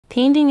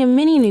painting a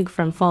Mini Nuke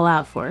from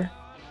Fallout 4.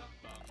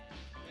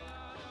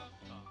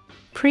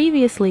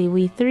 Previously,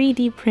 we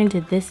 3D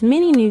printed this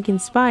Mini Nuke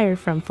inspired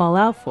from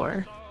Fallout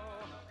 4.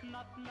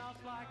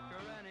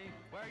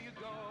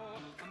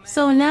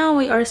 So now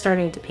we are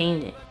starting to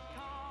paint it.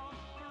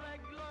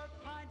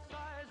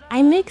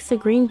 I mixed the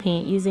green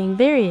paint using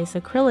various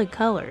acrylic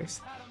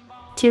colors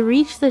to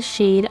reach the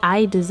shade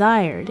I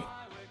desired.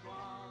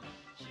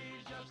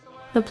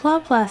 The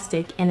plot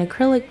plastic and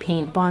acrylic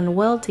paint bond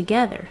well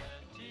together,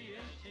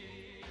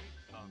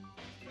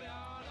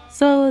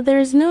 so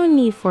there's no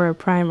need for a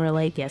primer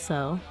like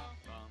so.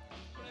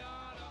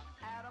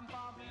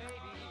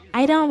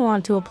 I don't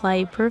want to apply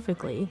it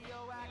perfectly,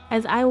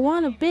 as I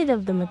want a bit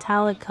of the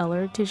metallic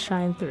color to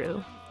shine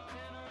through.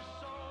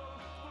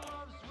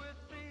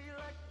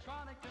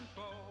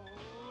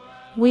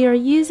 We are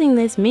using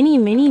this Mini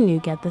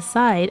Nuke at the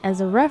side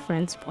as a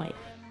reference point.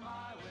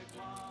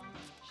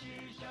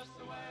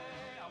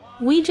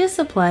 We just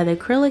apply the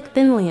acrylic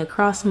thinly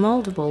across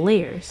multiple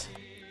layers.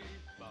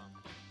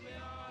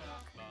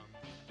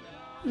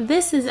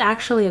 This is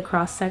actually a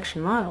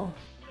cross-section model,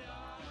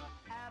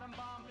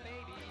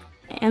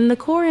 and the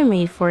core I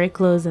made for it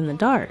glows in the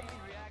dark.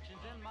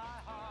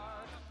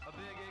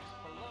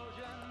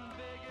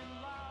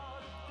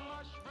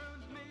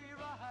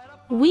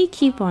 We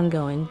keep on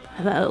going,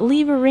 but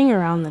leave a ring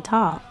around the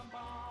top,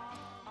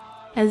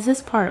 as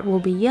this part will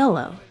be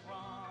yellow.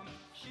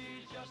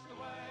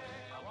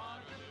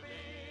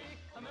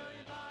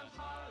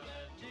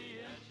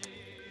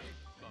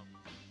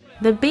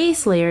 The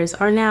base layers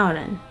are now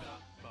done.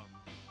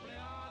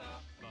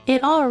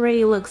 It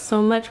already looks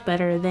so much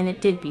better than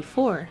it did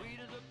before.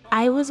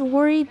 I was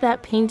worried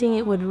that painting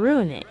it would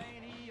ruin it.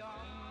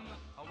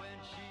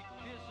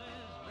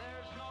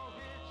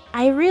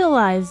 I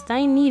realized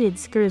I needed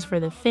screws for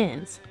the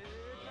fins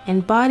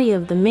and body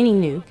of the Mini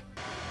Nuke,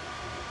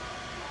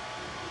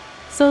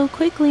 so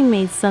quickly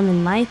made some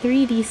in my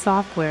 3D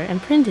software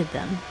and printed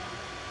them.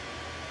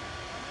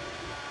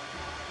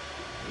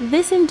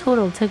 This in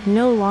total took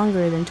no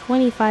longer than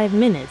 25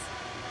 minutes.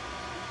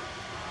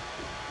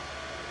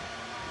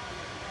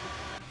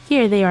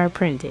 Here they are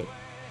printed.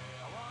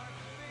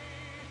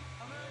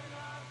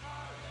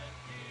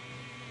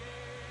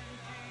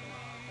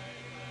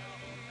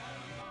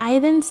 I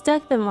then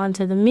stuck them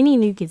onto the Mini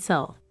Nuke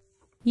itself,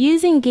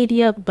 using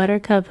Giddy Up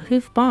Buttercup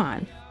Hoof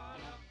Bond,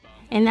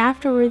 and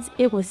afterwards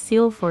it was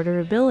sealed for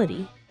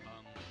durability.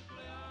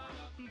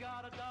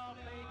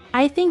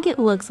 I think it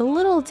looks a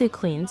little too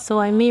clean, so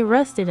I may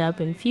rust it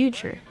up in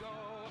future.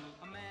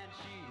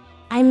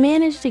 I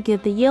managed to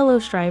get the yellow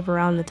stripe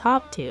around the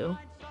top too.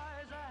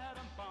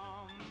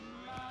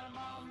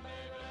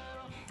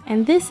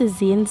 And this is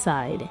the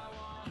inside.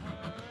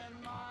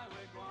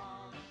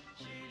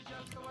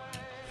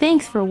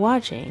 Thanks for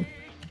watching.